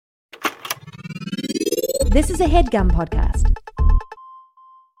This is a HeadGum podcast.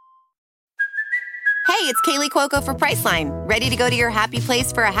 Hey, it's Kaylee Cuoco for Priceline. Ready to go to your happy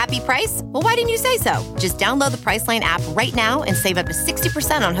place for a happy price? Well, why didn't you say so? Just download the Priceline app right now and save up to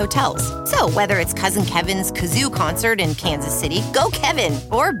 60% on hotels. So whether it's Cousin Kevin's Kazoo Concert in Kansas City, go Kevin,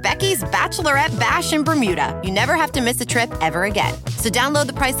 or Becky's Bachelorette Bash in Bermuda, you never have to miss a trip ever again. So download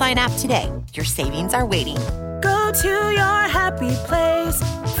the Priceline app today. Your savings are waiting. Go to your happy place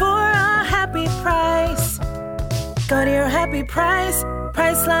for a happy price. Go to your happy price,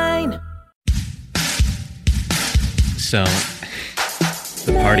 Priceline. So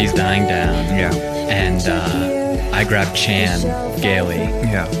the party's dying down. Yeah. And I grab Chan gaily.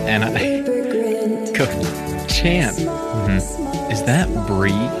 Yeah. And I go, Chan, is that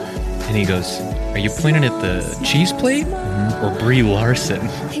Brie? And he goes, are you pointing at the cheese plate or Brie Larson?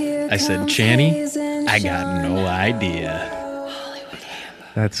 I said, Channy, I got no idea.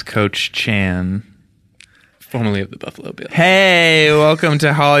 That's Coach Chan. Formerly of the Buffalo Bills. Hey, welcome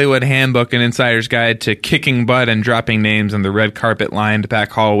to Hollywood Handbook, an insider's guide to kicking butt and dropping names in the red carpet-lined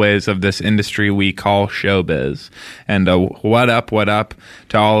back hallways of this industry we call showbiz. And what up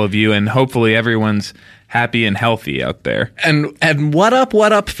to all of you, and hopefully everyone's happy and healthy out there. And what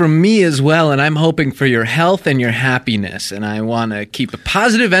up from me as well, and I'm hoping for your health and your happiness, and I want to keep a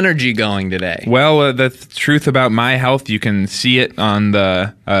positive energy going today. Well, the truth about my health, you can see it on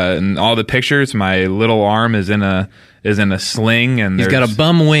the in all the pictures. My little arm is in a sling, and he's got a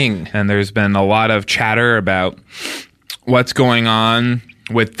bum wing. And there's been a lot of chatter about what's going on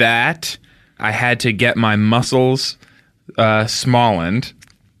with that. I had to get my muscles smallened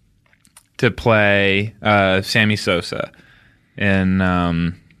to play Sammy Sosa in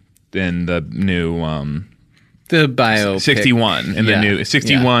the new the biopic 61 in the new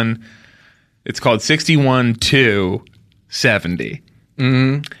 61. Yeah. It's called 61 to 70.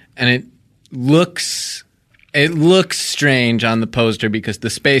 And it looks strange on the poster because the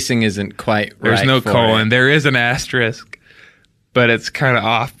spacing isn't quite right. There's no colon. There is an asterisk, but it's kind of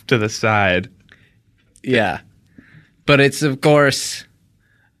off to the side. Yeah, but it's of course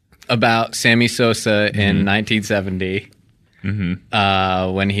about Sammy Sosa in 1970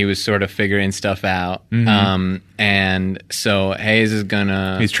 when he was sort of figuring stuff out. And so Hayes is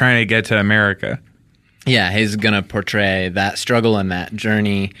he's trying to get to America. Yeah, Hayes is going to portray that struggle and that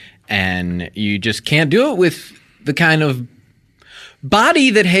journey. And you just can't do it with the kind of body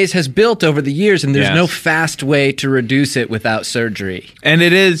that Hayes has built over the years. And there's no fast way to reduce it without surgery. And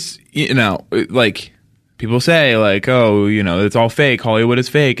it is, like people say, like, oh, it's all fake. Hollywood is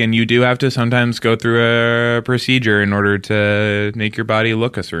fake. And you do have to sometimes go through a procedure in order to make your body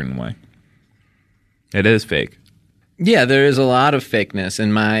look a certain way. It is fake. Yeah, there is a lot of fakeness.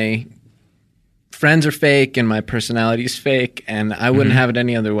 And my friends are fake and my personality is fake. And I wouldn't have it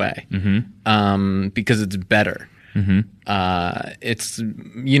any other way because it's better. It's, it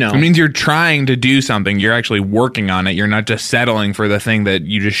means you're trying to do something. You're actually working on it. You're not just settling for the thing that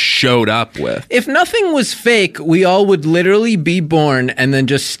you just showed up with. If nothing was fake, we all would literally be born and then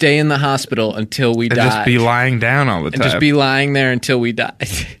just stay in the hospital until we died. Just be lying down all the time. And just be lying there until we died.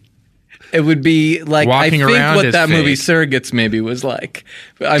 It would be like, walking I think around what that fake. movie Surrogates maybe was like.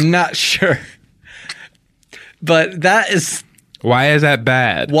 I'm not sure. But that is... Why is that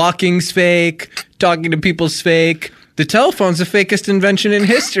bad? Walking's fake. Talking to people's fake. The telephone's the fakest invention in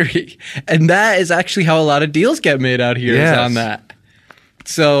history. And that is actually how a lot of deals get made out here is on that.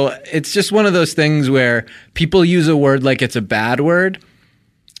 So it's just one of those things where people use a word like it's a bad word,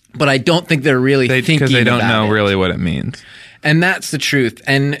 but I don't think they're really thinking about it. Because they don't know really what it means. And that's the truth.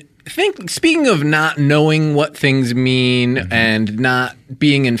 And speaking of not knowing what things mean and not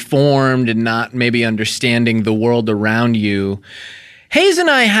being informed and not maybe understanding the world around you, Hayes and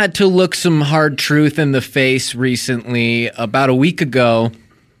I had to look some hard truth in the face recently. About a week ago,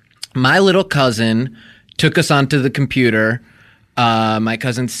 my little cousin took us onto the computer, my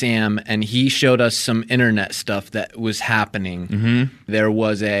cousin Sam, and he showed us some internet stuff that was happening. There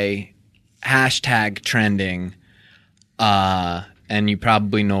was a hashtag trending, and you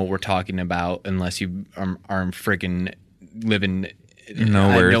probably know what we're talking about unless you are friggin' living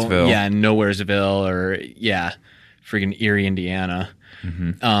Nowheresville. Nowheresville or, friggin' Erie, Indiana.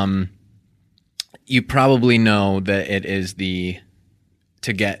 You probably know that it is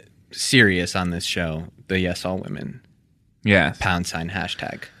to get serious on this show, the Yes All Women #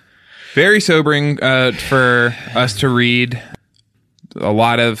 hashtag. Very sobering for us to read. A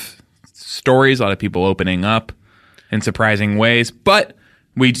lot of stories, a lot of people opening up in surprising ways, but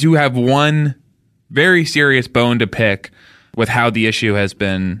we do have one very serious bone to pick with how the issue has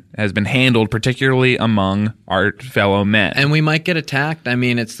been handled, particularly among our fellow men. And we might get attacked. I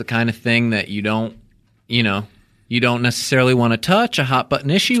mean, it's the kind of thing that you don't you know, you don't necessarily want to touch a hot button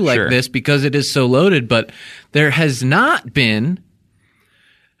issue like Sure. this because it is so loaded, but there has not been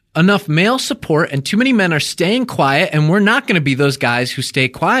enough male support and too many men are staying quiet, and we're not going to be those guys who stay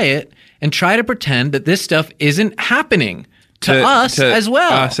quiet and try to pretend that this stuff isn't happening to us as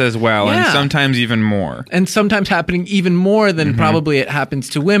well. Us as well, and Yeah. sometimes even more. And sometimes happening even more than probably it happens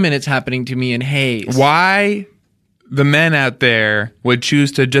to women. It's happening to me and Hayes. Why the men out there would choose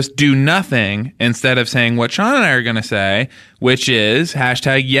to just do nothing instead of saying what Sean and I are going to say, which is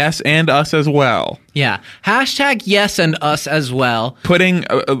hashtag yes and us as well. Yeah. Hashtag yes and us as well. Putting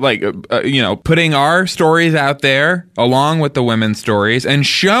putting our stories out there along with the women's stories and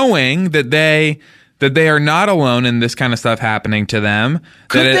showing that they are not alone in this kind of stuff happening to them.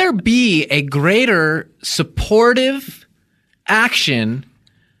 Could there be a greater supportive action,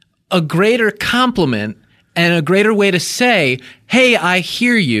 a greater compliment, and a greater way to say, hey, I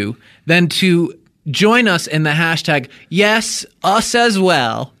hear you, than to join us in the hashtag, yes, us as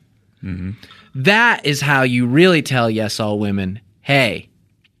well. Mm-hmm. That is how you really tell yes, all women, hey,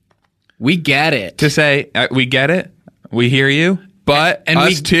 we get it. To say, we get it, we hear you, but and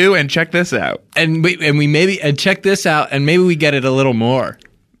us too, and check this out. And we maybe check this out, and maybe we get it a little more.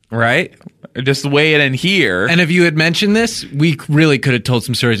 Right? Just weigh it in here. And if you had mentioned this, we really could have told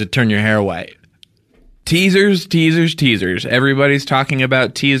some stories that turn your hair white. Teasers, teasers, teasers. Everybody's talking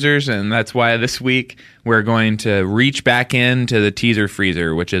about teasers, and that's why this week we're going to reach back into the teaser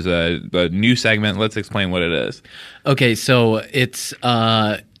freezer, which is a new segment. Let's explain what it is. Okay, so it's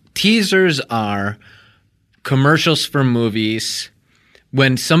teasers are commercials for movies.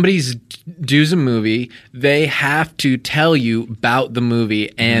 When somebody does a movie, they have to tell you about the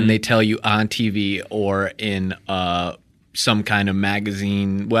movie, and they tell you on TV or in some kind of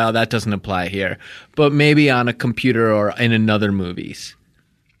magazine. Well, that doesn't apply here, but maybe on a computer or in another movies.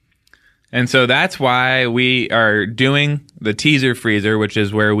 And so that's why we are doing the teaser freezer, which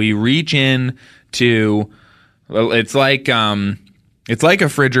is where we reach in to, it's like a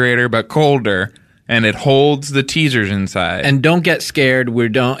refrigerator but colder, and it holds the teasers inside. And don't get scared.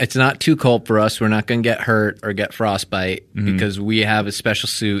 It's not too cold for us. We're not going to get hurt or get frostbite because we have a special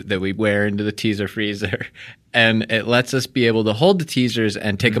suit that we wear into the teaser freezer. And it lets us be able to hold the teasers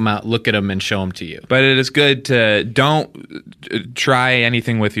and take them out, look at them, and show them to you. But it is good to don't try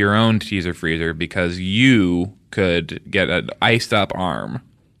anything with your own teaser freezer because you could get an iced up arm.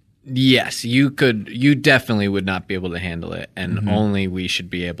 Yes, you could. You definitely would not be able to handle it, and only we should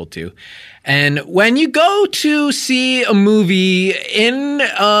be able to. And when you go to see a movie in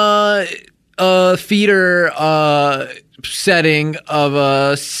a theater setting of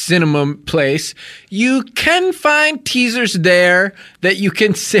a cinema place, you can find teasers there that you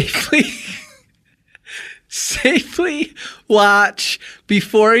can safely watch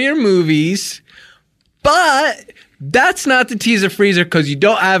before your movies. But that's not the teaser freezer because you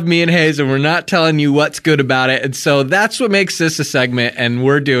don't have me and Hayes, and we're not telling you what's good about it. And so that's what makes this a segment, and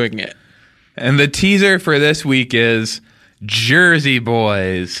we're doing it. And the teaser for this week is Jersey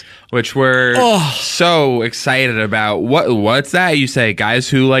Boys, which we're so excited about. What's that? You say guys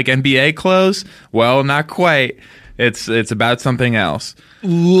who like NBA clothes? Well, not quite. It's about something else.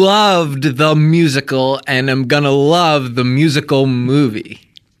 Loved the musical, and I'm gonna love the musical movie.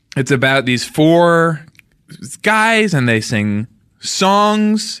 It's about these 4 guys, and they sing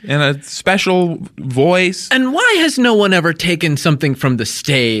songs in a special voice. And why has no one ever taken something from the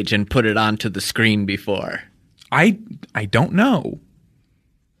stage and put it onto the screen before? I don't know.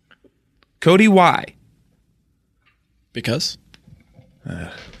 Cody, why? Because?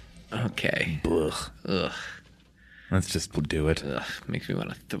 Okay. Ugh. Let's just do it. Ugh, makes me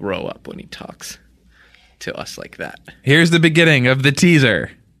want to throw up when he talks to us like that. Here's the beginning of the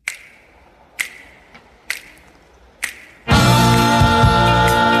teaser.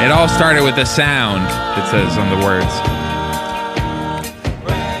 It all started with a sound, it says on the words,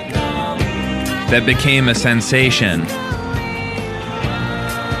 that became a sensation.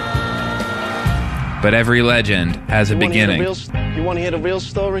 But every legend has a beginning. You want to hear the real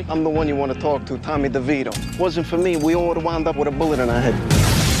story? I'm the one you want to talk to, Tommy DeVito. Wasn't for me, we all would have wound up with a bullet in our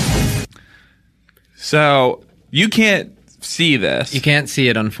head. So, you can't see this. You can't see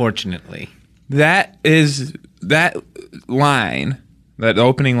it, unfortunately. That line, that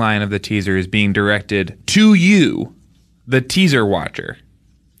opening line of the teaser is being directed to you, the teaser watcher.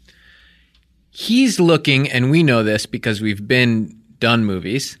 He's looking, and we know this because we've done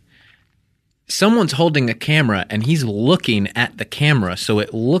movies. Someone's holding a camera, and he's looking at the camera, so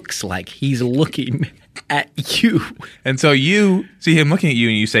it looks like he's looking at you. And so you see him looking at you,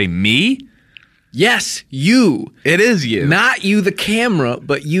 and you say, me? Yes, you. It is you. Not you, the camera,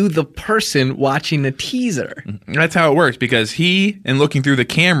 but you, the person watching the teaser. That's how it works, because in looking through the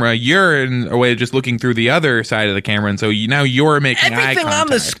camera, you're in a way just looking through the other side of the camera, and so now you're making eye Everything contact. on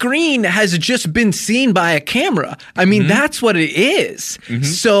the screen has just been seen by a camera. I mean, that's what it is.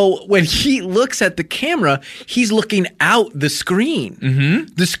 So when he looks at the camera, he's looking out the screen.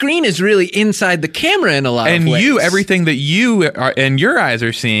 The screen is really inside the camera in a lot of ways. And everything that you and your eyes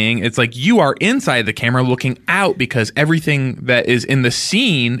are seeing, it's like you are inside the camera looking out, because everything that is in the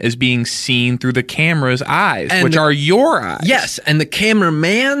scene is being seen through the camera's eyes, which are your eyes. Yes, and the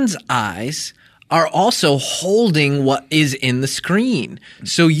cameraman's eyes are also holding what is in the screen.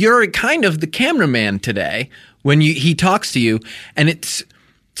 So you're kind of the cameraman today when he talks to you, and it's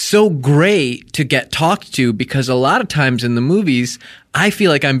so great to get talked to, because a lot of times in the movies, I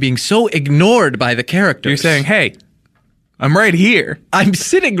feel like I'm being so ignored by the characters. You're saying, hey, I'm right here. I'm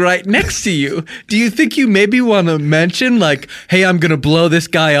sitting right next to you. Do you think you maybe want to mention, like, hey, I'm going to blow this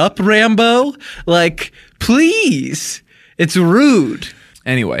guy up, Rambo? Like, please. It's rude.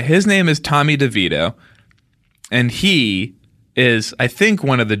 Anyway, his name is Tommy DeVito, and he is, I think,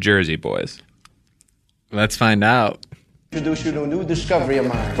 one of the Jersey Boys. Let's find out. Introduce you to a new discovery of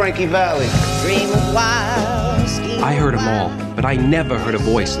mine, Frankie Valli. I heard them all, but I never heard a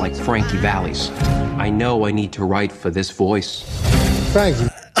voice like Frankie Valli's. I know I need to write for this voice. Frankie.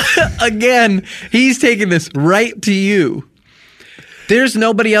 Again, he's taking this right to you. There's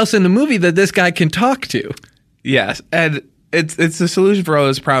nobody else in the movie that this guy can talk to. Yes, and it's the solution for all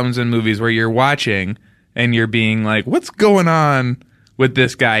those problems in movies where you're watching and you're being like, what's going on with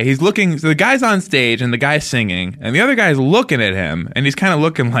this guy? He's looking, so the guy's on stage and the guy's singing, and the other guy's looking at him, and he's kind of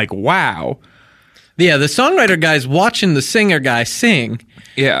looking like, wow. Yeah, the songwriter guy's watching the singer guy sing.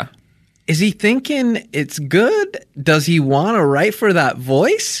 Yeah. Is he thinking it's good? Does he want to write for that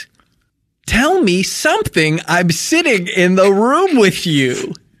voice? Tell me something. I'm sitting in the room with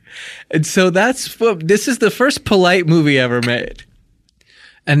you. And so this is the first polite movie ever made.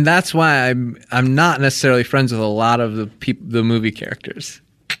 And that's why I'm not necessarily friends with a lot of the movie characters.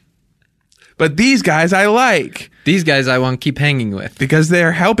 But these guys I like. These guys I want to keep hanging with. Because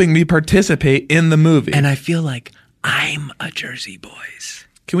they're helping me participate in the movie. And I feel like I'm a Jersey Boys.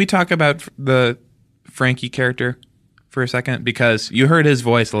 Can we talk about the Frankie character for a second? Because you heard his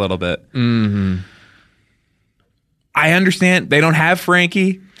voice a little bit. Mm-hmm. I understand they don't have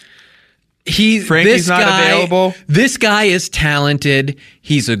Frankie. Frankie's not available. This guy is talented.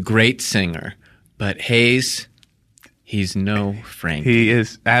 He's a great singer. But Hayes, he's no Frankie. He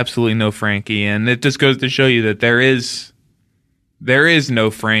is absolutely no Frankie. And it just goes to show you that there is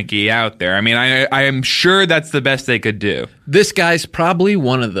no Frankie out there. I mean, I am sure that's the best they could do. This guy's probably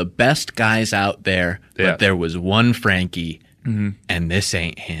one of the best guys out there, but there was one Frankie, and this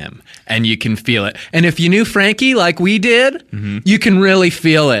ain't him. And you can feel it. And if you knew Frankie like we did, you can really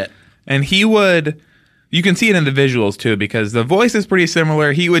feel it. And you can see it in the visuals too, because the voice is pretty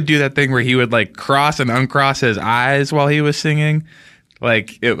similar. He would do that thing where he would like cross and uncross his eyes while he was singing.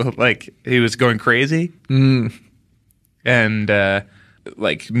 Like he was going crazy. And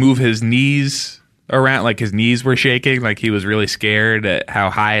like move his knees around, like his knees were shaking, like he was really scared at how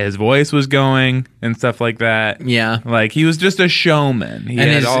high his voice was going and stuff like that. Yeah. Like he was just a showman. He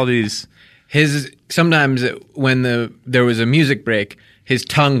had all these... Sometimes when there was a music break, his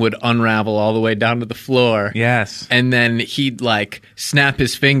tongue would unravel all the way down to the floor. Yes. And then he'd like snap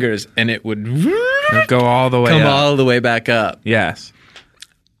his fingers and it would go all the way come up. all the way back up. Yes.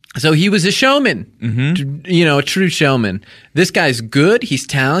 So he was a showman, a true showman. This guy's good. He's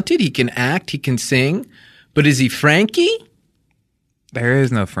talented. He can act. He can sing. But is he Frankie? There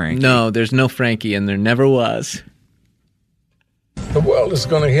is no Frankie. No, there's no Frankie, and there never was. The world is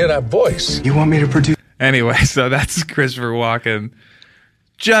going to hear that voice. You want me to produce? Anyway, so that's Christopher Walken.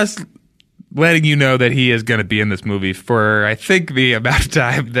 Just letting you know that he is going to be in this movie for, I think, the amount of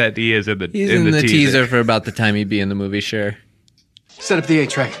time that he is in the He's in the teaser for about the time he'd be in the movie, sure. Set up the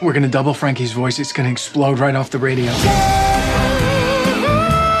 8-track. We're going to double Frankie's voice. It's going to explode right off the radio. Is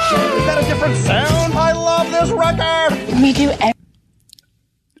that a different sound? I love this record. We do.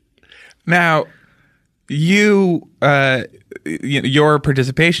 Now, your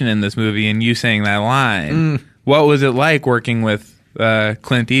participation in this movie and you saying that line, what was it like working with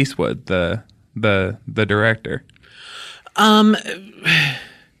Clint Eastwood, the director?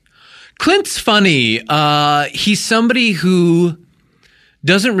 Clint's funny. He's somebody who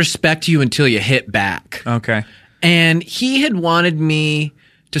doesn't respect you until you hit back. Okay. And he had wanted me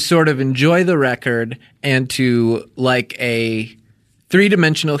to sort of enjoy the record and to, like a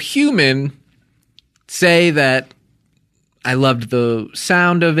three-dimensional human, say that I loved the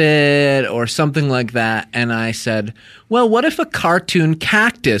sound of it or something like that. And I said, well, what if a cartoon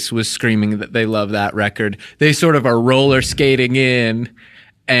cactus was screaming that they love that record? They sort of are roller skating in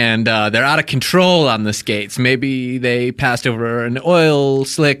and they're out of control on the skates. Maybe they passed over an oil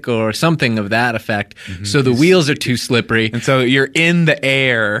slick or something of that effect. So the wheels are too slippery. And so you're in the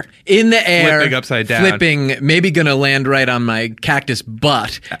air. Flipping upside down. Flipping, maybe going to land right on my cactus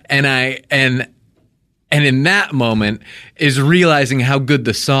butt. And in that moment is realizing how good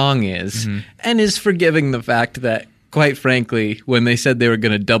the song is and is forgiving the fact that, quite frankly, when they said they were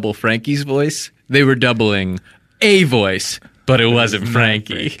going to double Frankie's voice, they were doubling a voice, but it wasn't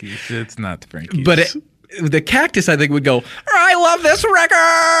Frankie. It's not Frankie. But the cactus, I think, would go, I love this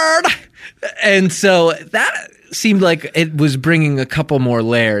record! And so that seemed like it was bringing a couple more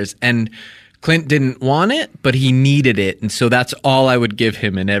layers. And Clint didn't want it, but he needed it. And so that's all I would give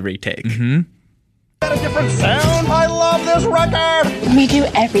him in every take. Got a different sound. I love this record. We do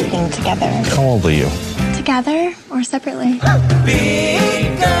everything together. How old are you? Together or separately?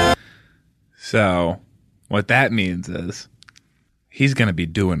 So what that means is he's going to be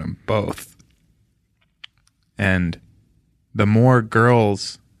doing them both. And the more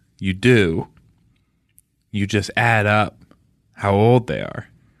girls you do, you just add up how old they are.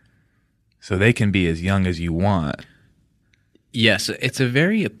 So they can be as young as you want. Yes, it's a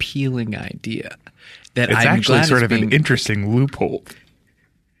very appealing idea. That it's I'm actually glad sort of being... an interesting loophole.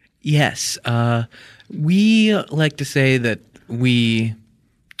 Yes. We like to say that we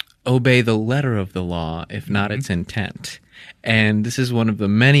obey the letter of the law, if not its intent. And this is one of the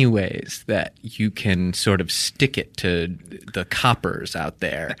many ways that you can sort of stick it to the coppers out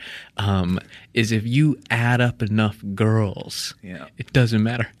there, is if you add up enough girls, it doesn't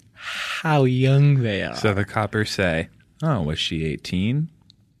matter how young they are. So the coppers say, oh, was she 18?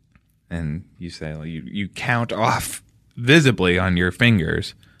 And you say, well, you count off visibly on your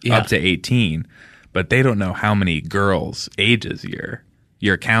fingers up to 18, but they don't know how many girls' ages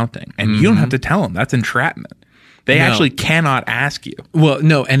you're counting. And you don't have to tell them. That's entrapment. They actually cannot ask you. Well,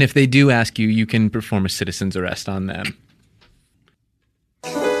 no, and if they do ask you, you can perform a citizen's arrest on them.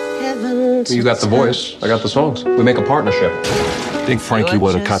 You got the voice. I got the songs. We make a partnership. Think Frankie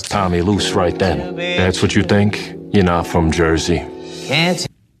would have cut Tommy loose right then. That's what you think? You're not from Jersey.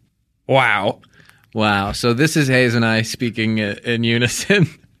 Wow. So this is Hayes and I speaking in unison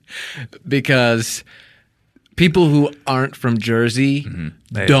because people who aren't from Jersey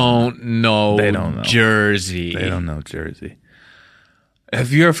don't know Jersey. They don't know Jersey.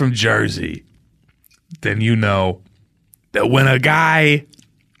 If you're from Jersey, then you know that when a guy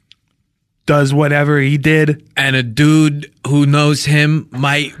does whatever he did and a dude who knows him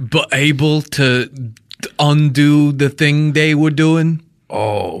might be able to undo the thing they were doing.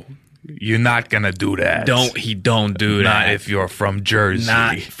 Oh, you're not gonna do that. He don't do that. Not if you're from Jersey.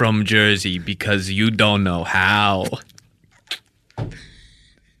 Not from Jersey, because you don't know how.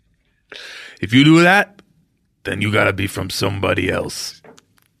 If you do that, then you gotta be from somebody else.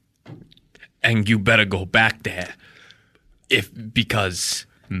 And you better go back there. Because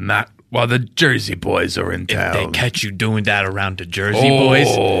not while the Jersey boys are in town. If they catch you doing that around the Jersey boys,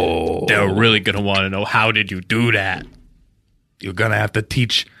 they're really gonna want to know, how did you do that? You're gonna have to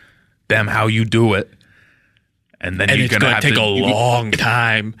teach them how you do it, and then you're gonna take a long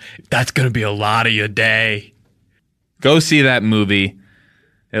time. That's gonna be a lot of your day. Go see that movie.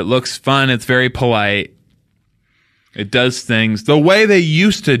 It looks fun. It's very polite. It does things the way they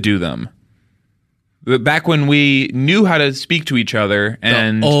used to do them. Back when we knew how to speak to each other,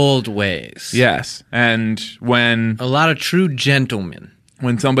 and the old ways. Yes, and when a lot of true gentlemen.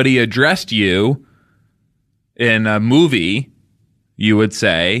 When somebody addressed you in a movie, you would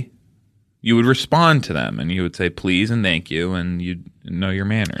respond to them, and you would say please and thank you, and you'd know your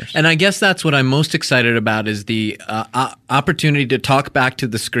manners. And I guess that's what I'm most excited about is the opportunity to talk back to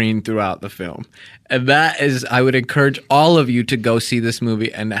the screen throughout the film. And that is, I would encourage all of you to go see this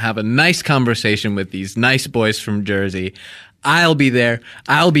movie and have a nice conversation with these nice boys from Jersey. I'll be there.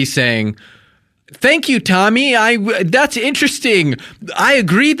 I'll be saying, thank you, Tommy. That's interesting. I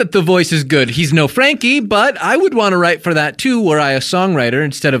agree that the voice is good. He's no Frankie, but I would want to write for that too, were I a songwriter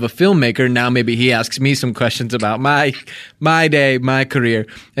instead of a filmmaker. Now maybe he asks me some questions about my day, my career.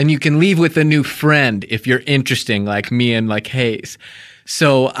 And you can leave with a new friend if you're interesting, like me and like Hayes.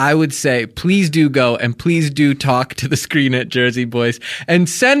 So I would say, please do go and please do talk to the screen at Jersey Boys and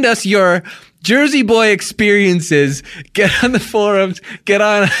send us your Jersey Boy experiences. Get on the forums, get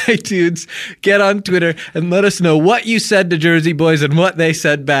on iTunes, get on Twitter, and let us know what you said to Jersey Boys and what they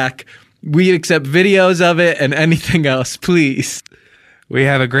said back. We accept videos of it and anything else, please. We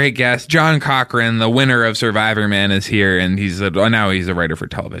have a great guest. John Cochran, the winner of Survivor Man, is here, and now he's a writer for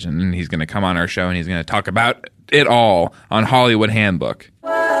television, and he's going to come on our show, and he's going to talk about it all on Hollywood Handbook.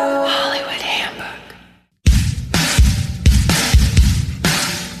 Hollywood Handbook.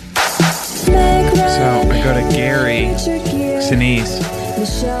 So I go to Gary Sinise.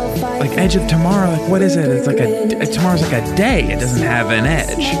 Like Edge of Tomorrow, like what is it? It's like tomorrow's like a day. It doesn't have an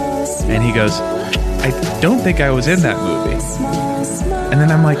edge. And he goes, I don't think I was in that movie. And then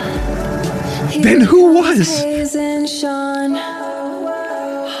I'm like, then who was?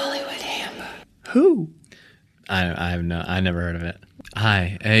 Who? I never heard of it.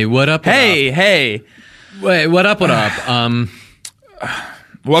 Hi. Hey, what up? Hey. Wait, what up?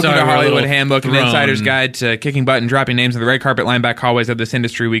 Welcome Sorry, to we're a Hollywood little Handbook, an thrown. insider's guide to kicking butt and dropping names in the red carpet line back hallways of this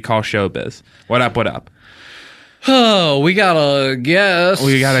industry we call showbiz. What up? Oh, we got a guest.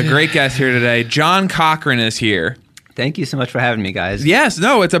 We got a great guest here today. John Cochran is here. Thank you so much for having me, guys. Yes,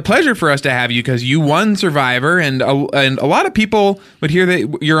 no, it's a pleasure for us to have you because you won Survivor, and a lot of people would hear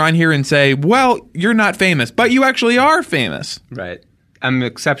that you're on here and say, well, you're not famous, but you actually are famous. Right. I'm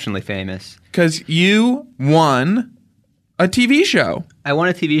exceptionally famous. Because you won a TV show. I won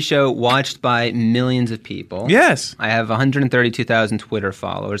a TV show watched by millions of people. Yes. I have 132,000 Twitter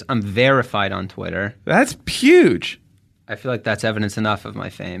followers. I'm verified on Twitter. That's huge. I feel like that's evidence enough of my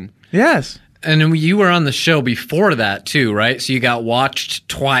fame. Yes. And you were on the show before that too, right? So you got watched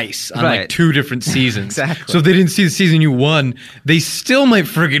twice on like 2 different seasons. Exactly. So if they didn't see the season you won, they still might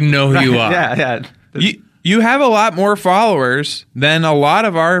friggin' know who you are. Yeah. You have a lot more followers than a lot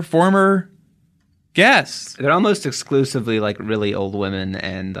of our former guests. They're almost exclusively like really old women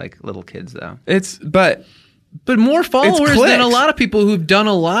and like little kids, though. But more followers than a lot of people who've done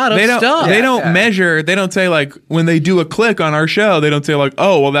a lot of stuff. They don't measure. They don't say like when they do a click on our show. They don't say like,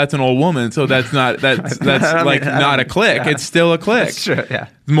 oh, well, that's an old woman, so that's not not a click. Yeah. It's still a click. That's true. Yeah.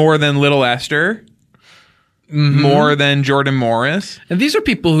 More than Little Esther. Mm-hmm. More than Jordan Morris. And these are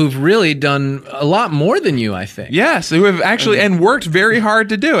people who've really done a lot more than you, I think. Yes, who have actually and worked very hard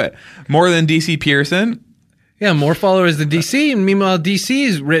to do it. More than DC Pearson. Yeah, more followers than DC. And meanwhile,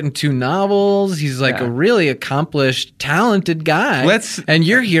 DC's written 2 novels. He's like a really accomplished, talented guy. And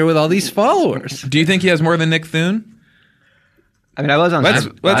you're here with all these followers. Do you think he has more than Nick Thune? I mean, I was on. Let's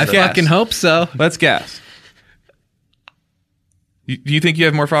I guess. fucking hope so. Let's guess. Do you think you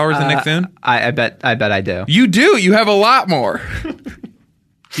have more followers than Nick Thune? I bet I do. You do. You have a lot more.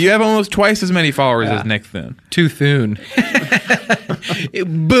 You have almost twice as many followers as Nick Thune. To Thune.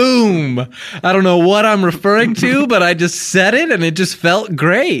 Boom. I don't know what I'm referring to, but I just said it and it just felt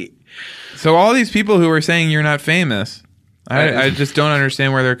great. So all these people who are saying you're not famous, I just don't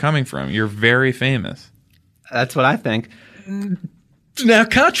understand where they're coming from. You're very famous. That's what I think. Now,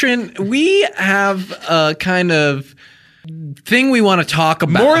 Cochran, we have a kind of thing we want to talk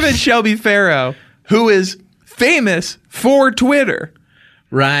about. More than Shelby Farrow, who is famous for Twitter.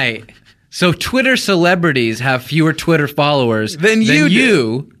 Right. So Twitter celebrities have fewer Twitter followers than you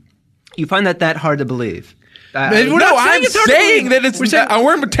do. You find that hard to believe. I'm saying that it's.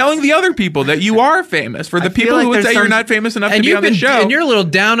 We're telling the other people that you are famous. For the people who would say you're not famous enough to be on the show, and you're a little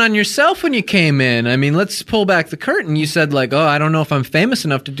down on yourself when you came in. I mean, let's pull back the curtain. You said like, "Oh, I don't know if I'm famous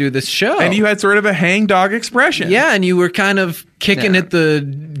enough to do this show," and you had sort of a hangdog expression. Yeah, and you were kind of kicking at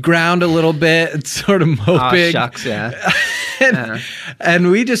the ground a little bit, and sort of moping. Oh, shucks, yeah.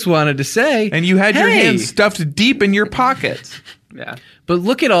 and we just wanted to say, and you had your hands stuffed deep in your pockets. Yeah. But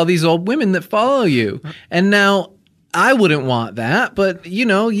look at all these old women that follow you. And now I wouldn't want that, but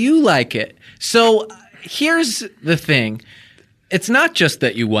you like it. So here's the thing. It's not just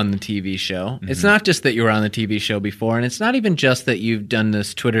that you won the TV show. Mm-hmm. It's not just that you were on the TV show before. And it's not even just that you've done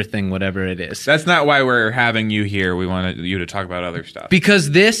this Twitter thing, whatever it is. That's not why we're having you here. We wanted you to talk about other stuff.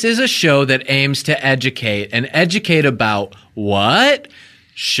 Because this is a show that aims to educate and educate about what?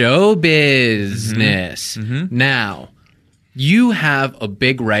 Show business. Mm-hmm. Mm-hmm. Now, you have a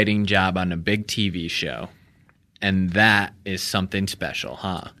big writing job on a big TV show, and that is something special,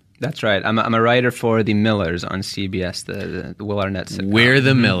 huh? That's right. I'm a writer for The Millers on CBS, the Will Arnett sitcom. We're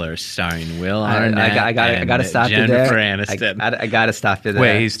the Millers, starring Will Arnett. I got to stop you there. Jennifer Aniston. I got to stop you there.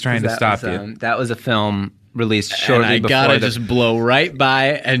 Wait, he's trying to stop you. That was a film released shortly before. And I gotta just blow right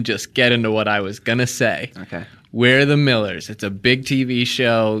by and just get into what I was gonna say. Okay. We're the Millers. It's a big TV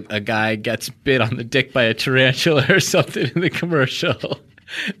show. A guy gets bit on the dick by a tarantula or something in the commercial.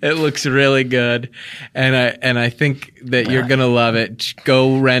 It looks really good, and I think that you're gonna love it.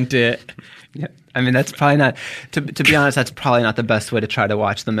 Go rent it. Yeah, I mean that's probably not. To be honest, that's probably not the best way to try to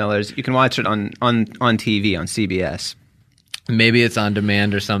watch The Millers. You can watch it on TV on CBS. Maybe it's on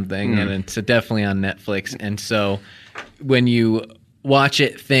demand or something, and it's definitely on Netflix. And so when you watch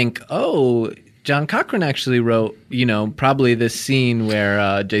it, think, oh, John Cochran actually wrote, probably this scene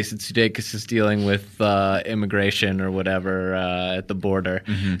where Jason Sudeikis is dealing with immigration or whatever at the border.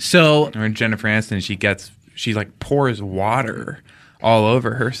 Mm-hmm. So, or Jennifer Aniston, she like pours water all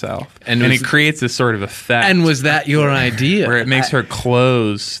over herself, and it creates this sort of effect. And was that your idea? Where it makes her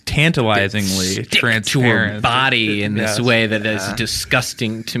clothes tantalizingly transparent to her body in this Yes. way that is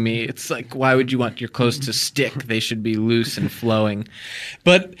disgusting to me. It's like, why would you want your clothes to stick? They should be loose and flowing.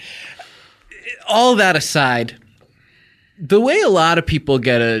 But all that aside, the way a lot of people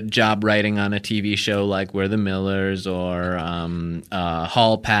get a job writing on a TV show like We're the Millers or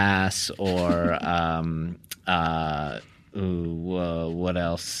Hall Pass or what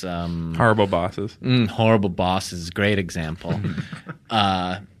else? Horrible Bosses. Horrible Bosses, great example.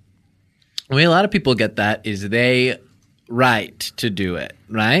 The way a lot of people get that is they write to do it,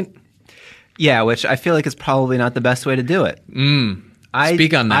 right? Yeah, which I feel like is probably not the best way to do it.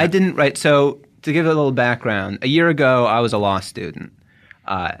 Speak on that. I didn't write. So to give it a little background, a year ago I was a law student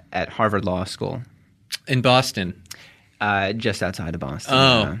at Harvard Law School. In Boston? Just outside of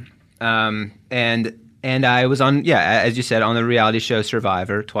Boston. Oh. And I was on, as you said, on the reality show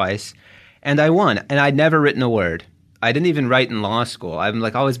Survivor twice, and I won. And I'd never written a word. I didn't even write in law school. I've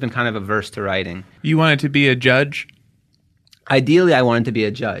always been kind of averse to writing. You wanted to be a judge? Ideally, I wanted to be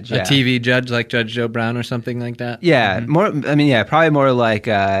a judge. A TV judge like Judge Joe Brown or something like that? Yeah, probably more like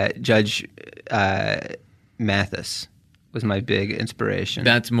Judge Mathis was my big inspiration.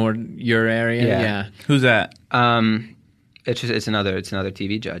 That's more your area? Yeah. Who's that? It's another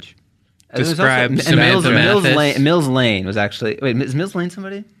TV judge. Describe Mills Lane was actually... Wait, is Mills Lane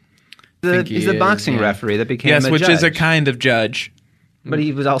somebody? He's the boxing referee that became a judge. Yes, which is a kind of judge. But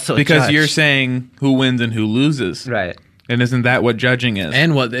he was also a because judge. You're saying who wins and who loses. Right. And isn't that what judging is?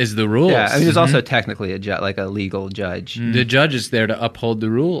 And what is the rules? Yeah, he was also technically a legal judge. The judge is there to uphold the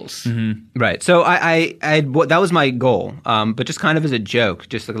rules. Right. So I that was my goal. But just kind of as a joke,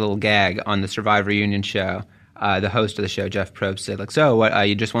 just like a little gag on the Survivor reunion show, the host of the show, Jeff Probst, said, like, so what,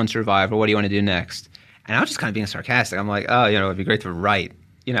 you just won Survivor, what do you want to do next? And I was just kind of being sarcastic. I'm like, oh, it'd be great to write.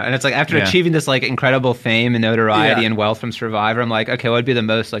 And it's like after achieving this like incredible fame and notoriety and wealth from Survivor, I'm like, okay, what would be the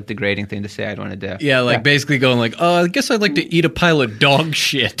most like degrading thing to say I'd want to do? Yeah, basically going like, oh, I guess I'd like to eat a pile of dog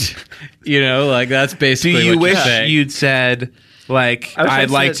shit. Like that's basically Do you what wish you're saying. you'd said like I'd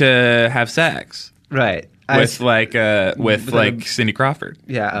like to have sex? Right. With Cindy Crawford.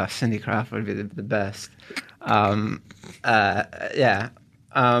 Yeah, Cindy Crawford would be the best. Or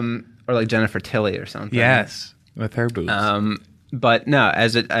like Jennifer Tilly or something. Yes, with her boobs. But no,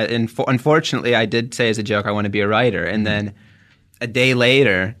 unfortunately, I did say as a joke I want to be a writer, and then a day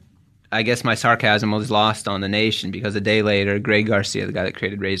later, I guess my sarcasm was lost on the nation because a day later, Greg Garcia, the guy that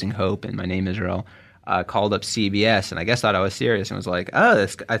created Raising Hope and My Name is Earl, called up CBS, and I guess thought I was serious and was like, "Oh,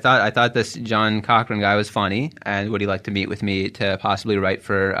 I thought this John Cochran guy was funny, and would he like to meet with me to possibly write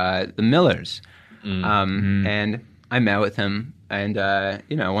for the Millers?" And I met with him. And,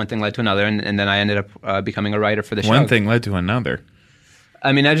 one thing led to another, and then I ended up becoming a writer for the show. One thing led to another.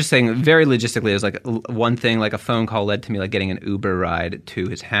 I mean, I'm just saying, very logistically, it was like one thing, like a phone call led to me like getting an Uber ride to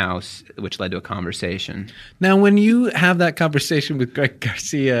his house, which led to a conversation. Now, when you have that conversation with Greg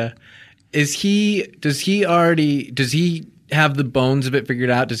Garcia, does he have the bones of it figured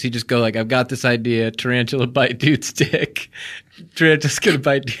out? Does he just go like, I've got this idea, tarantula bite dude's dick. Tarantula's gonna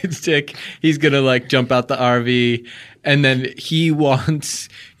bite dude's dick. He's gonna like jump out the RV, and then he wants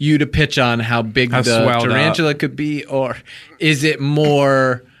you to pitch on how big the tarantula could be, or is it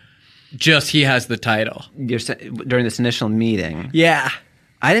more just he has the title? During this initial meeting. Yeah.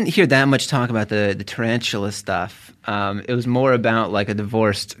 I didn't hear that much talk about the tarantula stuff. It was more about like a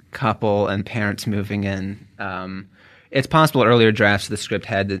divorced couple and parents moving in. It's possible earlier drafts of the script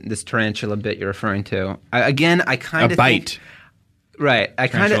had this tarantula bit you're referring to. I kind of bite. Right.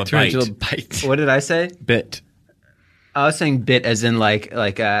 Tarantula bite. What did I say? Bit. I was saying bit as in like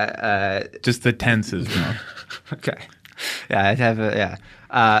just the tenses wrong. Okay. Yeah, I'd have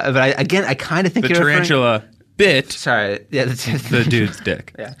but I kind of think the you're tarantula bit. Sorry. Yeah, the dude's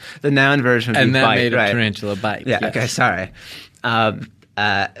dick. Yeah. The noun version would be and that bite, made a right? tarantula bite. Yeah. Yes. Okay. Sorry.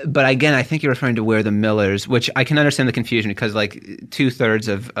 But again, I think you're referring to Where the Millers, which I can understand the confusion because like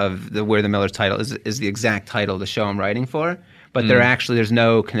 2/3 of the Where the Millers title is the exact title of the show I'm writing for. But there's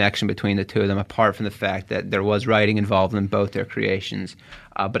no connection between the two of them apart from the fact that there was writing involved in both their creations.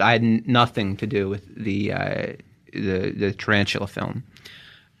 But I had nothing to do with the tarantula film.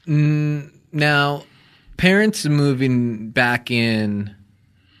 Now, parents moving back in.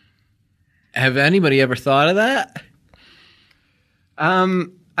 Have anybody ever thought of that?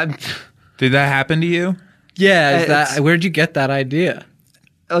 Did that happen to you? Yeah, where'd you get that idea?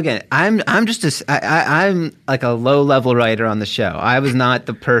 Again, I'm like a low level writer on the show. I was not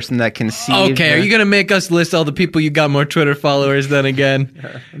the person that conceived. Okay, are you gonna make us list all the people you got more Twitter followers than again?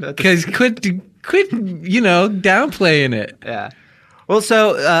 Because quit, downplaying it. Yeah. Well,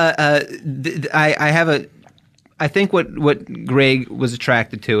 so I think what Greg was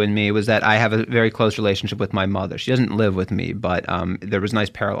attracted to in me was that I have a very close relationship with my mother. She doesn't live with me, but there was nice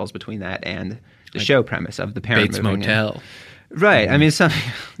parallels between that and the show premise of the parent Bates moving Motel. in. Right. I mean,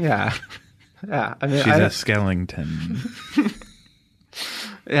 yeah. Yeah. I mean, she's a skeleton.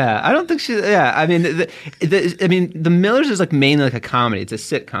 Yeah. I don't think yeah. I mean, the Millers is like mainly like a comedy. It's a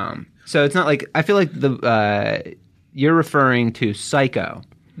sitcom. So it's not like, I feel like you're referring to Psycho,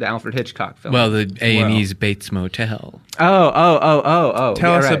 the Alfred Hitchcock film. Well, the A&E's Bates Motel. Oh.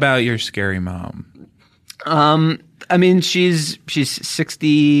 Tell us about your scary mom. I mean, she's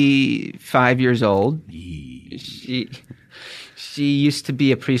 65 years old. She used to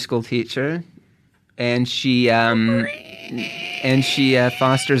be a preschool teacher, and she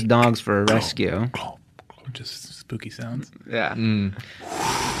fosters dogs for a rescue. Just spooky sounds. Yeah.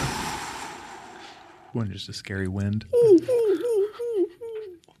 Wasn't just a scary wind.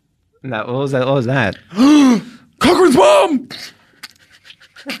 No, what was that? Cochran's mom.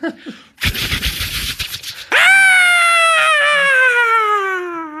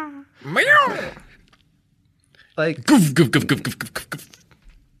 Like goof, goof, goof, goof, goof, goof, goof.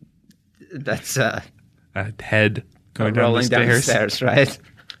 That's a head going rolling down the stairs, right?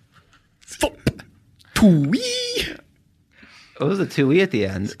 Tui. What was the tui at the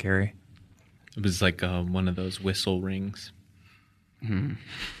end? Scary. It was like one of those whistle rings. Hmm.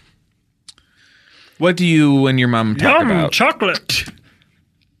 What do you and your mom talk about? Chocolate.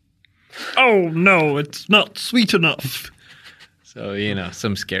 Oh no, it's not sweet enough. So,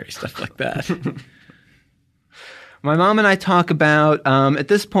 some scary stuff like that. My mom and I talk about, at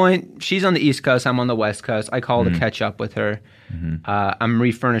this point, she's on the East Coast, I'm on the West Coast. I call to catch up with her. I'm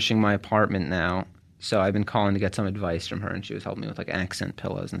refurnishing my apartment now, so I've been calling to get some advice from her, and she was helping me with like accent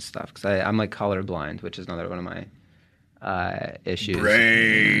pillows and stuff, because I'm like colorblind, which is another one of my issues.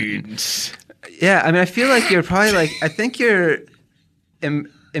 Brains. Yeah, I mean, I feel like you're probably like, I think you're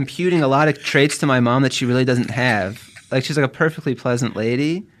imputing a lot of traits to my mom that she really doesn't have. Like, she's like a perfectly pleasant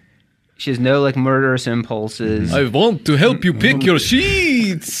lady. She has no like murderous impulses. I want to help you pick your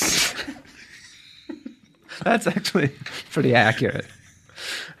sheets. That's actually pretty accurate.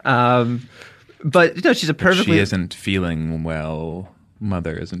 But she's a perfectly. She isn't feeling well.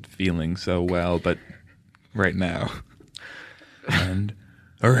 Mother isn't feeling so well, but right now, and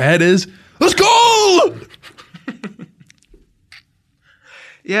her head is, let's go.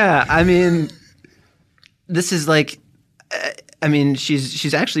 Yeah, I mean, this is like. I mean,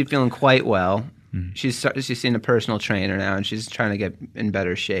 she's actually feeling quite well. She's seen a personal trainer now, and she's trying to get in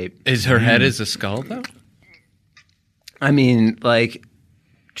better shape. Is her head as a skull, though? I mean, like,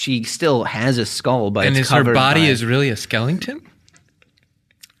 she still has a skull, but and it's her covered body by... is really a skeleton?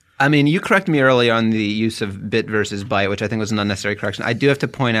 I mean, you corrected me earlier on the use of bit versus byte, which I think was an unnecessary correction. I do have to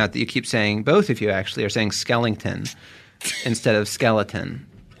point out that you keep saying, both of you actually, are saying skeleton instead of skeleton.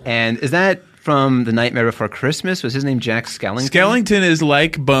 And is that from The Nightmare Before Christmas? Was his name Jack Skellington? Skellington is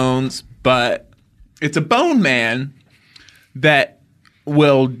like Bones, but it's a bone man that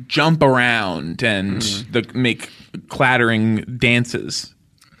will jump around and make clattering dances.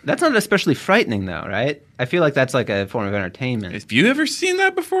 That's not especially frightening, though, right? I feel like that's like a form of entertainment. Have you ever seen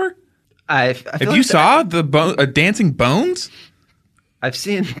that before? I Have you saw dancing bones? I've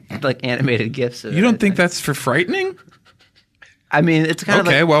seen like animated GIFs of it. You don't think that's for frightening? I mean, it's kind of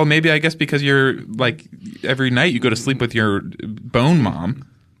okay. like, Well, maybe I guess because you're like every night you go to sleep with your bone mom.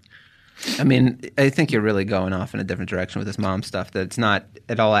 I mean, I think you're really going off in a different direction with this mom stuff. That it's not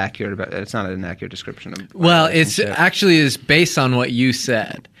at all accurate. But it's not an accurate description of. Well, it's actually is based on what you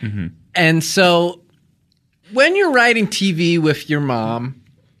said, and so when you're writing TV with your mom,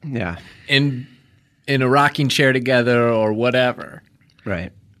 yeah, in a rocking chair together or whatever,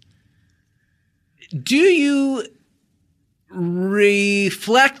 right? Do you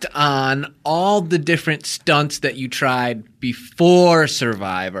reflect on all the different stunts that you tried before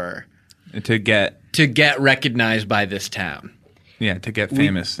Survivor to get recognized by this town? Yeah, to get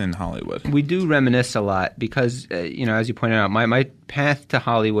famous in Hollywood. We do reminisce a lot because, as you pointed out, my path to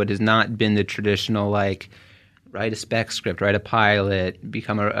Hollywood has not been the traditional, like, write a spec script, write a pilot,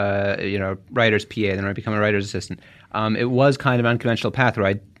 become a writer's PA, then I become a writer's assistant. It was kind of an unconventional path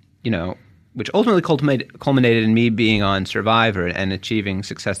where which ultimately culminated in me being on Survivor and achieving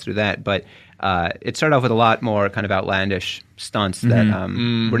success through that. But it started off with a lot more kind of outlandish stunts that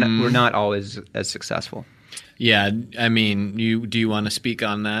were not always as successful. Yeah, I mean, do you want to speak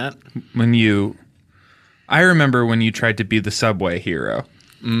on that? I remember when you tried to be the subway hero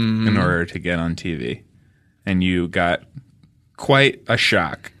in order to get on TV, and you got quite a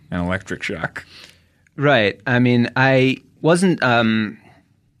shock, an electric shock. Right. I mean, I wasn't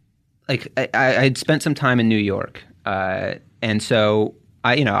I'd spent some time in New York, and so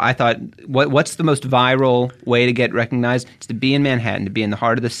I thought, what's the most viral way to get recognized? It's to be in Manhattan, to be in the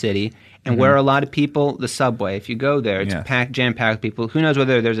heart of the city. And where are a lot of people? The subway. If you go there, it's jam-packed with people. Who knows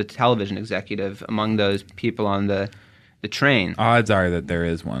whether there's a television executive among those people on the train? Odds are that there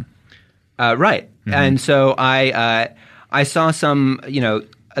is one. Right. And so I saw some,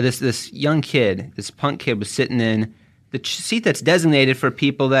 this young kid, this punk kid was sitting in the seat that's designated for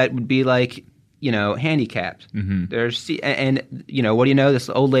people that would be like, handicapped. There's and what do you know? This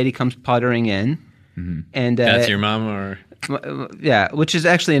old lady comes puttering in, and that's your mom, or yeah, which is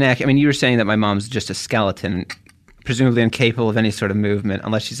actually inaccurate. I mean, you were saying that my mom's just a skeleton, presumably incapable of any sort of movement,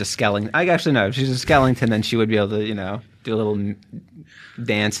 unless she's a skeleton. I actually know if she's a skeleton, then she would be able to, do a little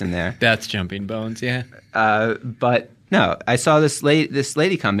dance in there. That's jumping bones, yeah. But no, I saw this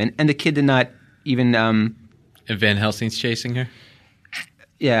lady come in, and the kid did not even. And Van Helsing's chasing her.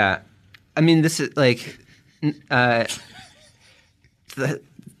 Yeah, I mean, this is like the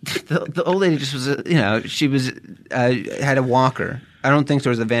old lady just was, she was had a walker. I don't think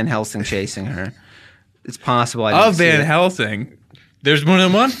there was a Van Helsing chasing her. It's possible. Van Helsing, there's more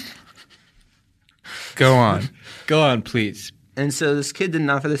than one. Go on, please. And so this kid didn't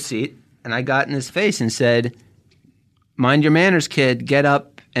offer the seat, and I got in his face and said, "Mind your manners, kid. Get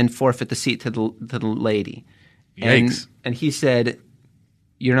up and forfeit the seat to the lady." Yikes! And he said,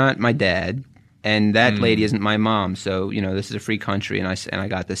 "You're not my dad, and that lady isn't my mom. So this is a free country, and I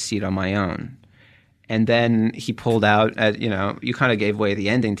got this seat on my own." And then he pulled out. You kind of gave away the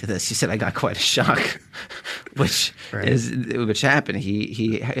ending to this. He said, "I got quite a shock," which happened.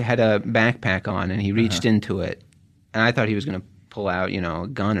 He had a backpack on, and he reached into it, and I thought he was going to pull out a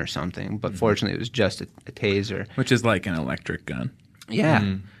gun or something, but fortunately it was just a taser, which is like an electric gun. Yeah,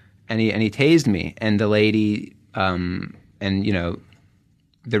 and he tased me, and the lady.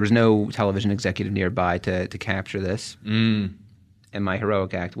 There was no television executive nearby to capture this, and my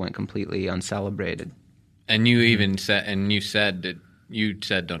heroic act went completely uncelebrated. And you even said, that you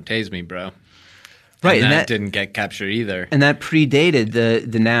said, "Don't tase me, bro." Right, and that didn't get captured either. And that predated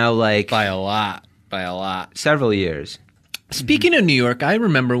the now by a lot, several years. Speaking of New York, I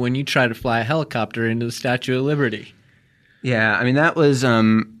remember when you tried to fly a helicopter into the Statue of Liberty. Yeah, I mean that was.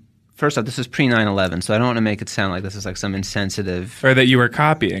 First off, this was pre 9/11, so I don't want to make it sound like this is like some insensitive... Or that you were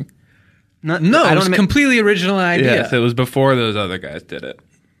copying. No, it was a completely original idea. Yes, it was before those other guys did it.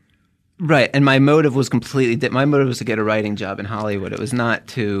 Right, and my motive was my motive was to get a writing job in Hollywood. It was not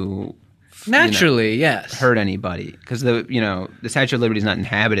to... Naturally, yes. Hurt anybody, because the Statue of Liberty is not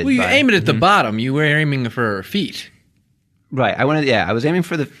inhabited Well, you aim it at the bottom. You were aiming for her feet. Right, I was aiming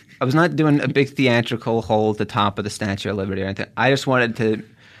for I was not doing a big theatrical hole at the top of the Statue of Liberty or anything. I just wanted to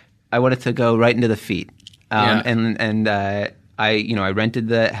go right into the feet, and I rented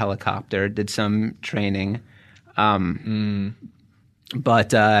the helicopter, did some training,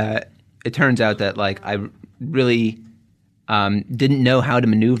 but it turns out that I really didn't know how to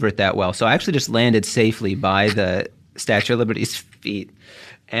maneuver it that well. So I actually just landed safely by the Statue of Liberty's feet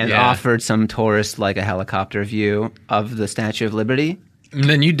and offered some tourists a helicopter view of the Statue of Liberty. And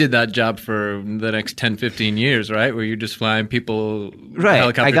then you did that job for the next 10, 15 years, right? Where you're just flying people, right?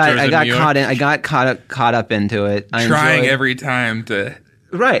 Helicopter tours in New York. I got caught up into it. Trying every time to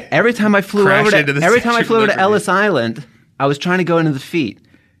every time I flew over to Ellis Island, I was trying to go into the feet,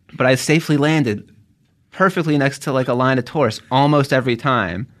 but I safely landed perfectly next to a line of tourists almost every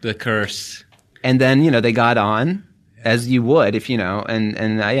time. The curse. And then they got on, as you would if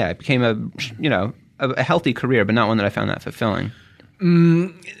it became a healthy career, but not one that I found that fulfilling.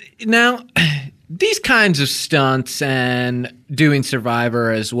 Now, these kinds of stunts and doing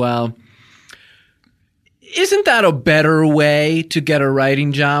Survivor as well, isn't that a better way to get a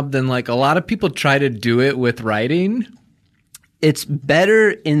writing job than a lot of people try to do it with writing? It's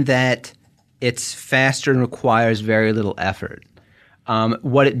better in that it's faster and requires very little effort.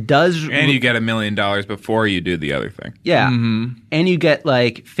 What it does... And you get $1 million before you do the other thing. Yeah. Mm-hmm. And you get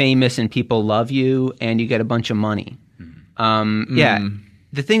famous and people love you and you get a bunch of money. Yeah,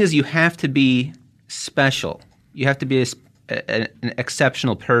 the thing is you have to be special. You have to be an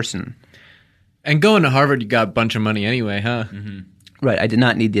exceptional person. And going to Harvard, you got a bunch of money anyway, huh? Mm-hmm. Right. I did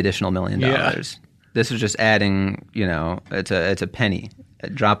not need the additional $1 million. Yeah. This was just adding, it's a penny,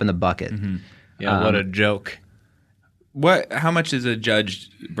 a drop in the bucket. Mm-hmm. Yeah, what a joke. How much is a judge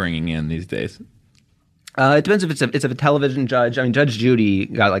bringing in these days? It depends if it's a television judge. I mean, Judge Judy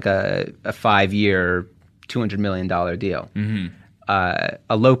got like a 5-year, $200 million deal. Mm-hmm.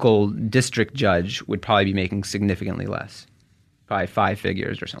 A local district judge would probably be making significantly less, probably 5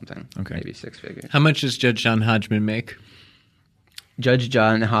 figures or something. Okay, maybe 6 figures. How much does Judge John Hodgman make? Judge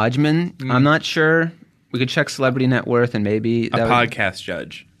John Hodgman? I'm not sure. We could check Celebrity Net Worth and maybe a podcast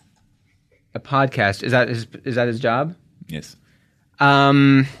judge. A podcast, is that his job? Yes.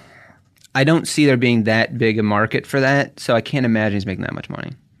 I don't see there being that big a market for that, so I can't imagine he's making that much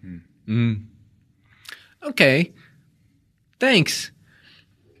money. Okay. Thanks.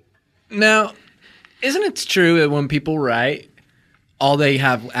 Now, isn't it true that when people write, all they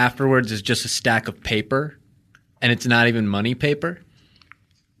have afterwards is just a stack of paper, and it's not even money paper?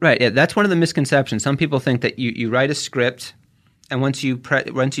 Right. Yeah, that's one of the misconceptions. Some people think that you write a script, and once you put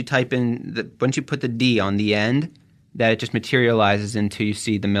the D on the end, that it just materializes into you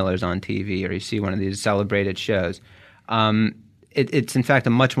see the Millers on TV or you see one of these celebrated shows. It's in fact a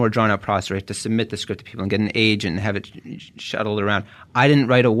much more drawn-out process. You have to submit the script to people and get an agent and have it shuttled around. I didn't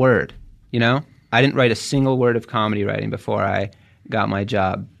write a word, I didn't write a single word of comedy writing before I got my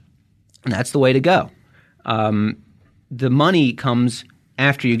job. And that's the way to go. The money comes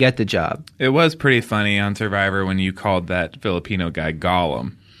after you get the job. It was pretty funny on Survivor when you called that Filipino guy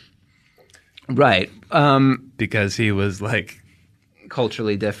Gollum. Right. Because he was like...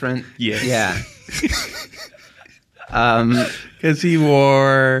 culturally different? Yes. Yeah. Because he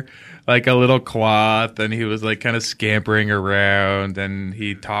wore like a little cloth and he was like kind of scampering around and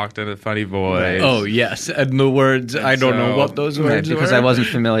he talked in a funny voice. Right. Oh, yes. And the words, I don't know what those words were. Because I wasn't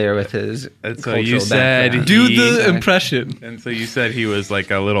familiar with his and so you said background. Do the impression. And so you said he was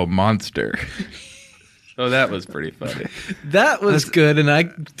like a little monster. So that was pretty funny. That was good, and I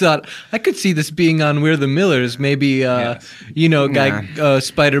thought I could see this being on We're the Millers. Maybe, guy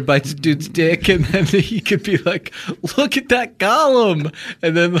spider bites a dude's dick, and then he could be like, "Look at that Gollum,"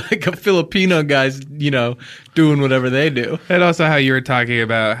 and then like a Filipino guy's, doing whatever they do. And also how you were talking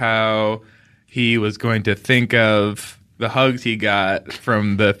about how he was going to think of the hugs he got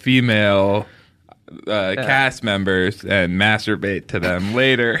from the female cast members and masturbate to them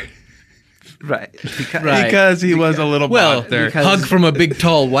later. Right. Because he was a little monster. Hug from a big,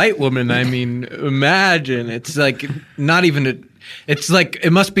 tall white woman. I mean, imagine. It's like not even it's like,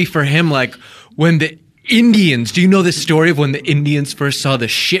 it must be for him like when the Indians, do you know this story of when the Indians first saw the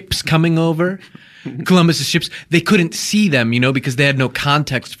ships coming over? Columbus's ships, they couldn't see them, because they had no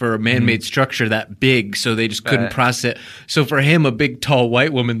context for a man-made structure that big, so they just couldn't process it. So for him, a big, tall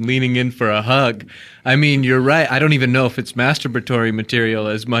white woman leaning in for a hug, I mean, you're right. I don't even know if it's masturbatory material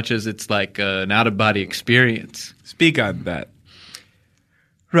as much as it's like an out-of-body experience. Speak on that.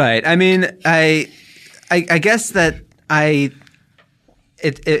 Right. I mean, I guess that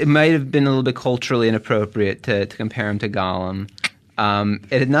it might have been a little bit culturally inappropriate to compare him to Gollum.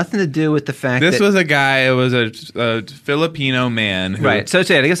 It had nothing to do with the fact this was a guy, it was a Filipino man. Right. So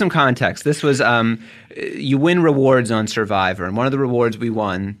to get some context, this was, you win rewards on Survivor, and one of the rewards we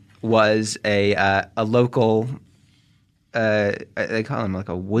won was a local, they call him like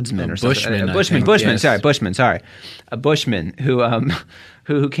a woodsman or something. Bushman, a bushman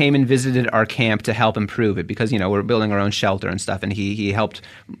who came and visited our camp to help improve it because, we're building our own shelter and stuff, and he helped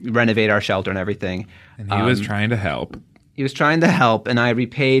renovate our shelter and everything. And he was trying to help. He was trying to help, and I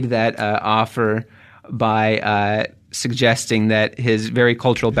repaid that offer by suggesting that his very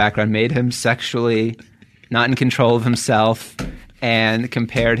cultural background made him sexually not in control of himself and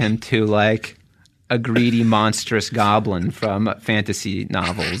compared him to like a greedy, monstrous goblin from fantasy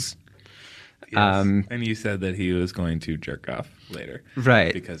novels. Yes. And you said that he was going to jerk off later.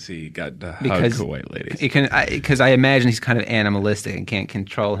 Right. Because he got to hug white ladies. Because I imagine he's kind of animalistic and can't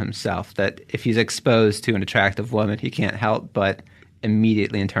control himself, that if he's exposed to an attractive woman, he can't help but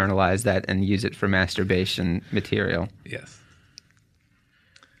immediately internalize that and use it for masturbation material. Yes.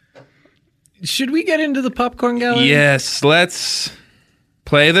 Should we get into the popcorn gallery? Yes, let's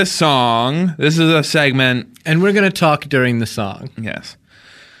play the song. This is a segment. And we're going to talk during the song. Yes.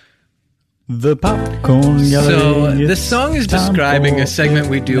 The Popcorn Gallery. So this song is describing a segment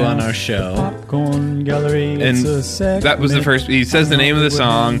we do on our show. Popcorn Gallery. And that was the first. He says the name of the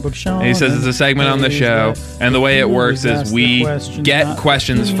song, and he says it's a segment on the show. And the way it works is we get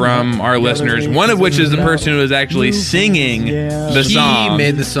questions from our listeners, one of which is the person who is actually singing the song. He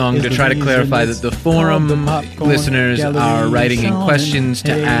made the song to try to clarify that the forum listeners are writing in questions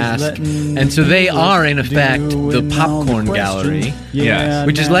to ask. And so they are, in effect, the Popcorn Gallery. Yes.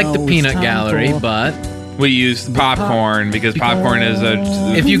 Which is like the Peanut Gallery, but we use popcorn because popcorn is a.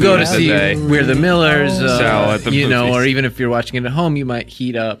 If you go to see We're the Millers, sell at the or even if you're watching it at home, you might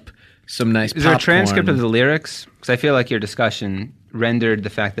heat up some nice Is there a popcorn. transcript of the lyrics? Because I feel like your discussion rendered the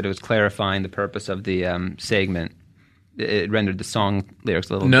fact that it was clarifying the purpose of the segment. It rendered the song lyrics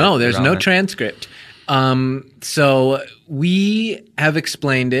a little bit No, there's no irrelevant. transcript. So we have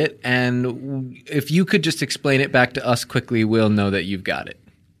explained it, and if you could just explain it back to us quickly, we'll know that you've got it.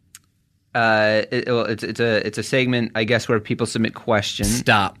 It's a segment, I guess, where people submit questions.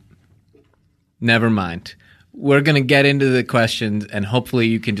 Stop. Never mind. We're going to get into the questions, and hopefully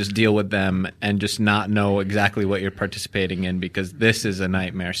you can just deal with them and just not know exactly what you're participating in, because this is a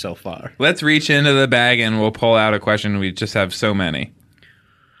nightmare so far. Let's reach into the bag and we'll pull out a question. We just have so many.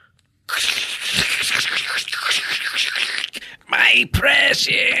 My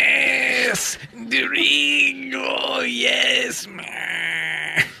precious drink, oh yes,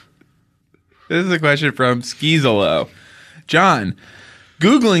 This is a question from Skizalo. John,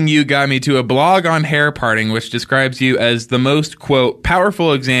 Googling you got me to a blog on hair parting which describes you as the most, quote,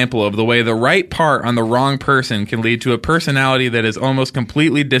 powerful example of the way the right part on the wrong person can lead to a personality that is almost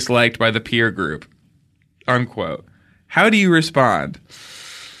completely disliked by the peer group, unquote. How do you respond?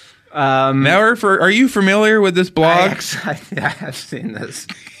 Are you familiar with this blog? I have seen this.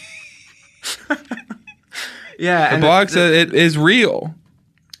 Yeah, the blog says it is real.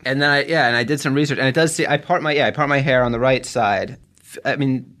 And then I did some research, and it does say I part my hair on the right side. I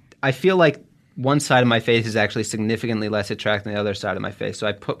mean, I feel like one side of my face is actually significantly less attractive than the other side of my face. So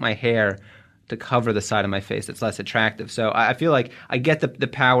I put my hair to cover the side of my face that's less attractive. So I feel like I get the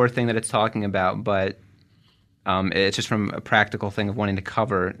power thing that it's talking about, but it's just from a practical thing of wanting to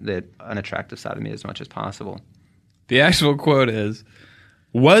cover the unattractive side of me as much as possible. The actual quote is,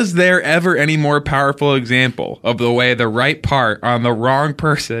 was there ever any more powerful example of the way the right part on the wrong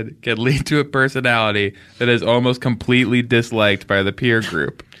person can lead to a personality that is almost completely disliked by the peer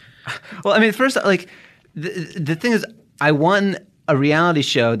group? Well, I mean, first, like, the thing is, I won a reality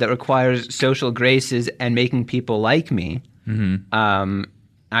show that requires social graces and making people like me. Mm-hmm.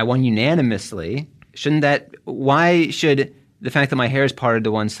 I won unanimously. Why should the fact that my hair is parted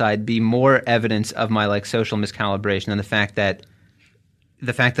to one side be more evidence of my, like, social miscalibration than the fact that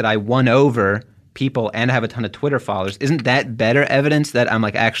I won over people and have a ton of Twitter followers? Isn't that better evidence that I'm,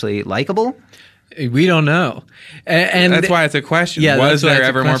 like, actually likable? We don't know. And that's why it's a question. Yeah, was there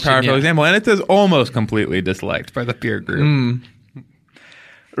ever more powerful example? And it says almost completely disliked by the peer group.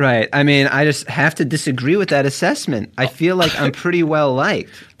 Right. I mean, I just have to disagree with that assessment. I feel like I'm pretty well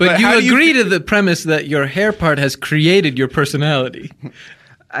liked. But you agree to the premise that your hair part has created your personality.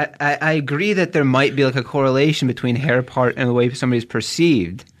 I agree that there might be like a correlation between hair part and the way somebody's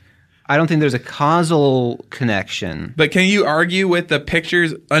perceived. I don't think there's a causal connection. But can you argue with the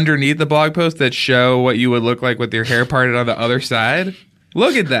pictures underneath the blog post that show what you would look like with your hair parted on the other side?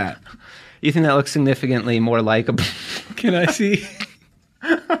 Look at that. You think that looks significantly more likable? Can I see?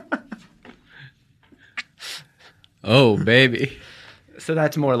 Oh, baby. So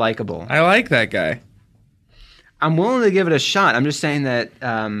that's more likable. I like that guy. I'm willing to give it a shot. I'm just saying that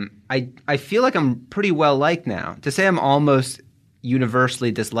I feel like I'm pretty well liked now. To say I'm almost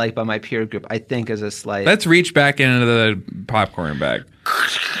universally disliked by my peer group, I think is a slight... Let's reach back into the popcorn bag.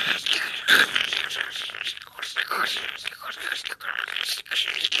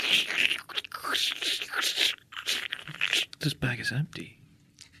 This bag is empty.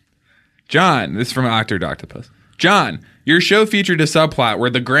 John, this is from Octodoctopus. John, your show featured a subplot where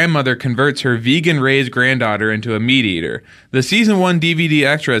the grandmother converts her vegan-raised granddaughter into a meat eater. The season 1 DVD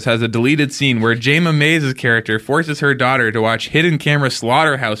extras has a deleted scene where Jayma Mays' character forces her daughter to watch hidden camera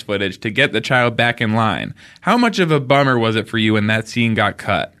slaughterhouse footage to get the child back in line. How much of a bummer was it for you when that scene got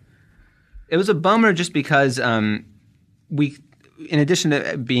cut? It was a bummer just because we, in addition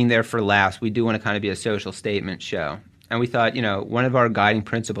to being there for laughs, we do want to kind of be a social statement show. And we thought, one of our guiding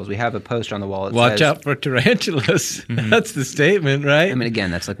principles, we have a poster on the wall that Watch says... out for tarantulas. Mm-hmm. That's the statement, right? I mean, again,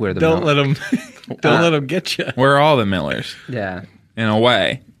 that's like where the... Don't let them get you. We're all the Millers. Yeah. In a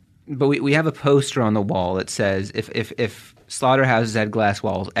way. But we have a poster on the wall that says, if slaughterhouses had glass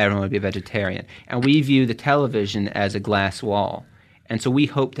walls, everyone would be a vegetarian. And we view the television as a glass wall. And so we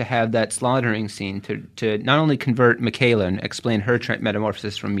hope to have that slaughtering scene to not only convert Michaela and explain her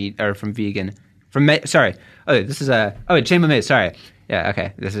metamorphosis from vegan... Jayma Mays. Sorry. Yeah.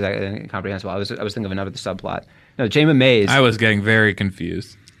 Okay. This is incomprehensible. I was thinking of another subplot. No, Jayma Mays. I was getting very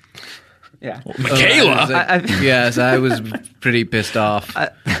confused. Yeah. Michaela. Yes, I was pretty pissed off,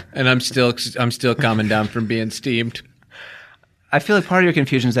 and I'm still calming down from being steamed. I feel like part of your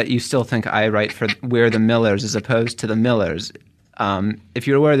confusion is that you still think I write for We're the Millers as opposed to the Millers. If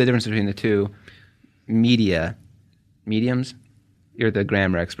you're aware of the difference between the two mediums. You're the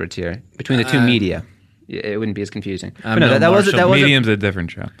grammar experts here. Between the two media. it wouldn't be as confusing. I'm But no, no that was Marshall. Medium's a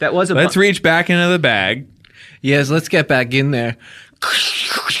different show. That was a. Let's reach back into the bag. Yes, let's get back in there.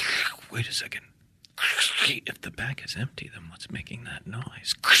 Wait a second. If the bag is empty, then what's making that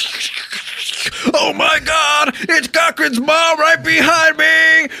noise? Oh my God! It's Cochran's mom right behind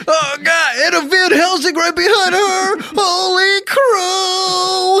me! Oh God! And a Van Helsing right behind her! Holy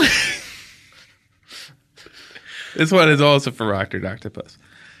crow! This one is also for Dr. Octopus.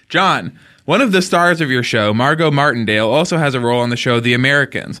 John, one of the stars of your show, Margot Martindale, also has a role on the show The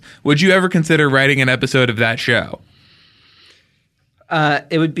Americans. Would you ever consider writing an episode of that show?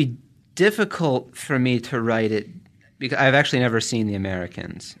 It would be difficult for me to write it because I've actually never seen The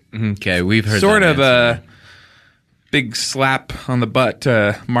Americans. Okay, we've heard sort that of answer. a big slap on the butt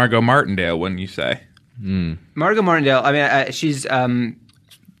to Margot Martindale, wouldn't you say? Margot Martindale, I mean, she's an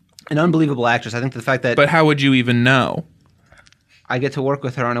unbelievable actress. I think the fact that... But how would you even know? I get to work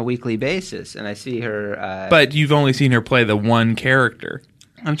with her on a weekly basis, and I see her... But you've only seen her play the one character.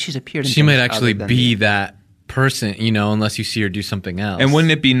 I mean, she's appeared in She might things actually other than be that person, unless you see her do something else. And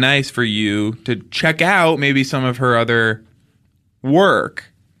wouldn't it be nice for you to check out maybe some of her other work?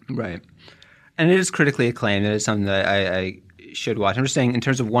 Right. And it is critically acclaimed. It is something that I should watch. I'm just saying, in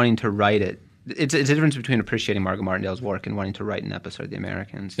terms of wanting to write it, it's a difference between appreciating Margot Martindale's work and wanting to write an episode of The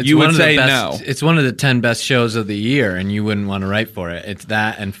Americans. You would say no. It's one of the 10 best shows of the year, and you wouldn't want to write for it. It's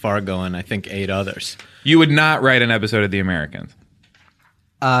that and Fargo and I think 8 others. You would not write an episode of The Americans?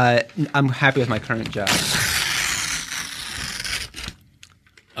 I'm happy with my current job.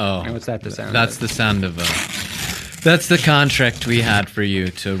 Oh. And what's that the sound That's of? the sound of that's the contract we had for you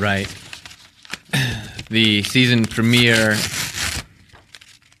to write the season premiere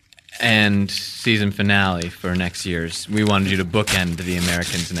and season finale for next year's. We wanted you to bookend The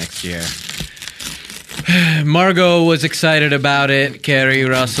Americans next year. Margot was excited about it, Carrie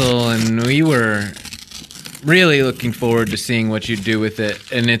Russell, and we were really looking forward to seeing what you do with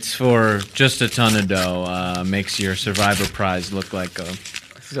it. And it's for just a ton of dough. Makes your Survivor prize look like a...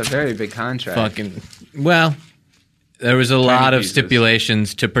 This is a very big contract. Well, there was a lot of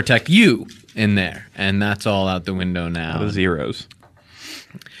stipulations to protect you in there, and that's all out the window now. A lot of zeros.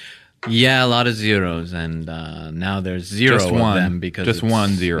 Yeah, a lot of zeros, and now there's zero just of one. them because just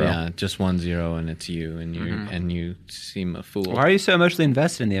 1 0. Yeah, just 1 0, and it's you, and you and you seem a fool. Why are you so emotionally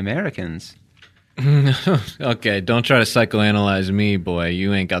invested in The Americans? Okay, don't try to psychoanalyze me, boy.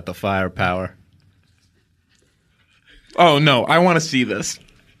 You ain't got the firepower. Oh no, I want to see this.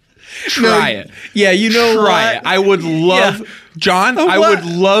 Try it. Yeah, you know Try it. I would love, John. I What?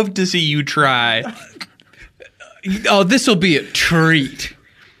 would love to see you try. Oh, this will be a treat.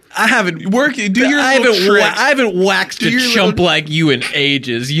 I haven't worked. Do your little tricks. I haven't waxed a chump like you in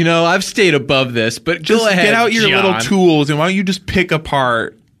ages. I've stayed above this, but Just go ahead. get out your John. little tools, and why don't you just pick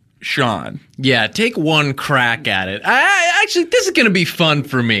apart Sean? Yeah, take one crack at it. Actually, this is going to be fun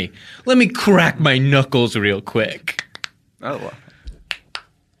for me. Let me crack my knuckles real quick. Oh, well.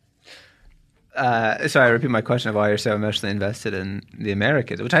 So I repeat my question of why you're so emotionally invested in The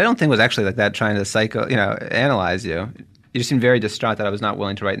Americans, which I don't think was actually like that trying to analyze you. You just seemed very distraught that I was not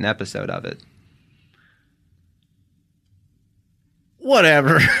willing to write an episode of it.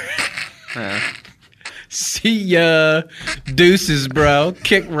 Whatever. See ya. Deuces, bro.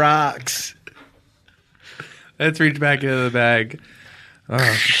 Kick rocks. Let's reach back into the bag. Oh,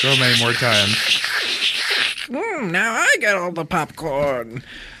 so many more times. Now I get all the popcorn.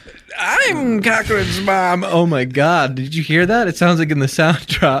 I'm Cochran's mom. Oh my God. Did you hear that? It sounds like in the sound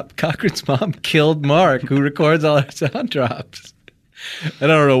drop, Cochran's mom killed Mark, who records all our sound drops. I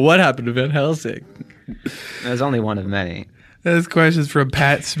don't know what happened to Van Helsing. There's only one of many. This question's from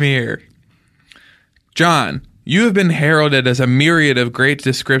Pat Smear. John, you have been heralded as a myriad of great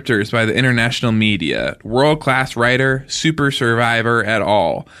descriptors by the international media, world-class writer, super survivor et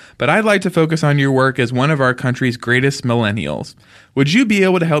al. But I'd like to focus on your work as one of our country's greatest millennials. Would you be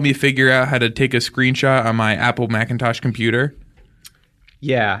able to help me figure out how to take a screenshot on my Apple Macintosh computer?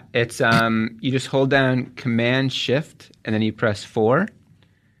 Yeah, it's you just hold down Command-Shift, and then you press 4,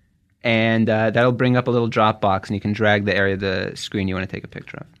 and that'll bring up a little drop box, and you can drag the area of the screen you want to take a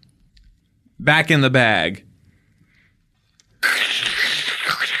picture of. Back in the bag.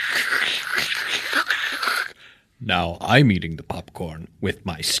 Now I'm eating the popcorn with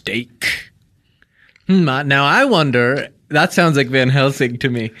my steak. Now I wonder, that sounds like Van Helsing to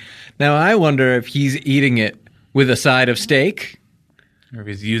me. Now I wonder if he's eating it with a side of steak. Or if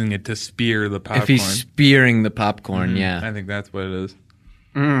he's using it to spear the popcorn. If he's spearing the popcorn, yeah. I think that's what it is.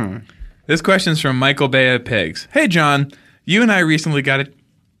 This question's from Michael Bay of Pigs. Hey, John, you and I recently got a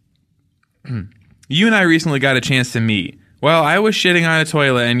chance to meet. Well, I was shitting on a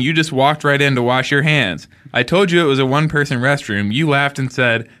toilet and you just walked right in to wash your hands. I told you it was a one-person restroom. You laughed and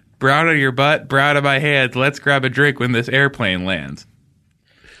said, brow out of your butt, brow out of my hands, let's grab a drink when this airplane lands.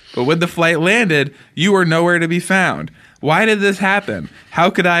 But when the flight landed, you were nowhere to be found. Why did this happen?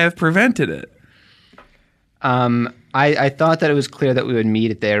 How could I have prevented it? I thought that it was clear that we would meet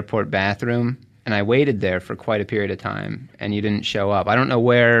at the airport bathroom, and I waited there for quite a period of time, and you didn't show up. I don't know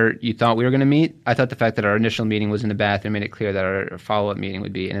where you thought we were going to meet. I thought the fact that our initial meeting was in the bathroom made it clear that our follow-up meeting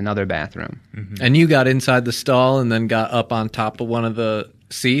would be in another bathroom. Mm-hmm. And you got inside the stall and then got up on top of one of the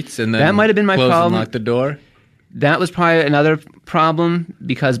seats and then that might have been my closed problem. And locked the door? That was probably another problem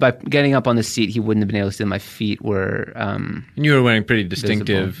because by getting up on the seat, he wouldn't have been able to see that my feet were and you were wearing pretty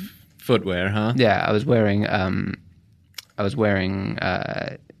distinctive visible. Footwear, huh? Yeah, I was wearing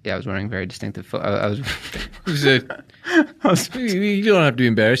very distinctive You don't have to be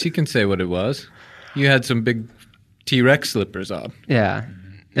embarrassed. You can say what it was. You had some big T-Rex slippers on. Yeah.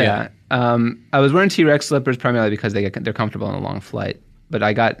 I was wearing T-Rex slippers primarily because they're comfortable on a long flight. But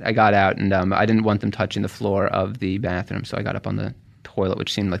I got out and I didn't want them touching the floor of the bathroom, so I got up on the toilet,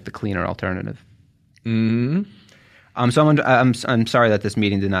 which seemed like the cleaner alternative. Mm-hmm. So I'm sorry that this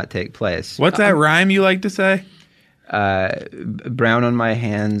meeting did not take place. What's that rhyme you like to say? Brown on my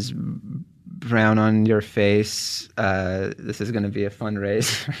hands, brown on your face. This is going to be a fun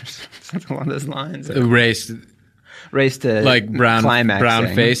race. Something along those lines. Race to like brown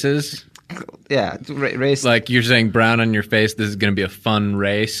faces. Yeah, race. Like you're saying brown on your face, this is going to be a fun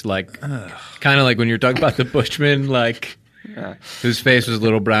race. Like kind of like when you're talking about the Bushman, like whose face was a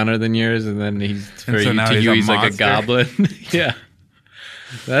little browner than yours, and then he's like a goblin. Yeah.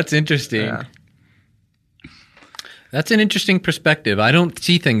 That's interesting. Yeah. That's an interesting perspective. I don't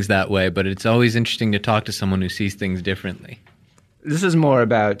see things that way, but it's always interesting to talk to someone who sees things differently. This is more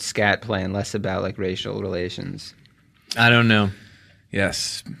about scat play and less about like racial relations. I don't know.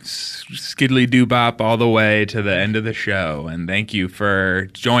 Yes, skiddly doo bop all the way to the end of the show, and thank you for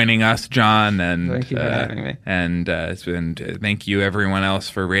joining us, John. And thank you for having me. And thank you everyone else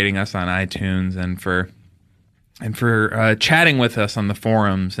for rating us on iTunes and for chatting with us on the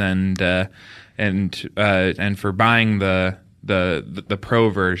forums and for buying the pro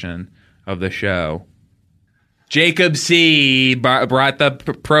version of the show. Jacob C. brought the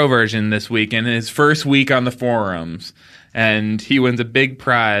pro version this week in his first week on the forums. And he wins a big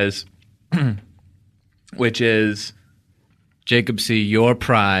prize, which is... Jacob C., your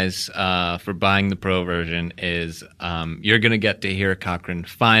prize for buying the pro version is you're going to get to hear Cochran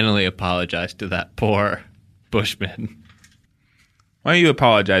finally apologize to that poor Bushman. Why don't you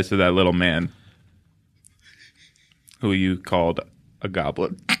apologize to that little man who you called a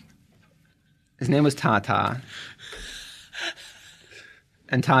goblin? His name was Tata.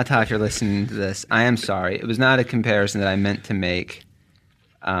 And Tata, if you're listening to this, I am sorry. It was not a comparison that I meant to make.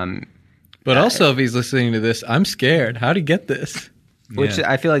 But also, if he's listening to this, I'm scared. How'd he get this? Which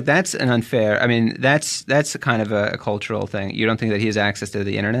I feel like that's an unfair... I mean, that's kind of a cultural thing. You don't think that he has access to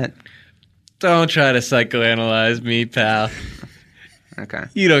the internet? Don't try to psychoanalyze me, pal. Okay.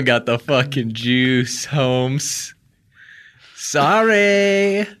 You don't got the fucking juice, Holmes.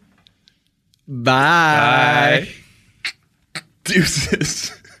 Sorry. Bye.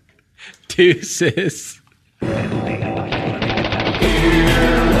 Deuces. Deuces.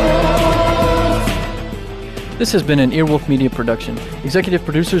 This has been an Earwolf Media production. Executive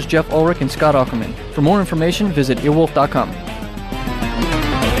producers Jeff Ulrich and Scott Aukerman. For more information, visit earwolf.com.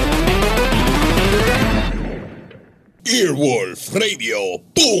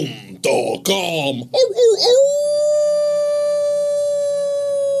 earwolfradio.com.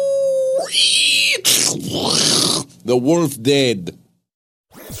 The wolf dead.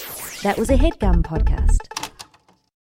 That was a HeadGum podcast.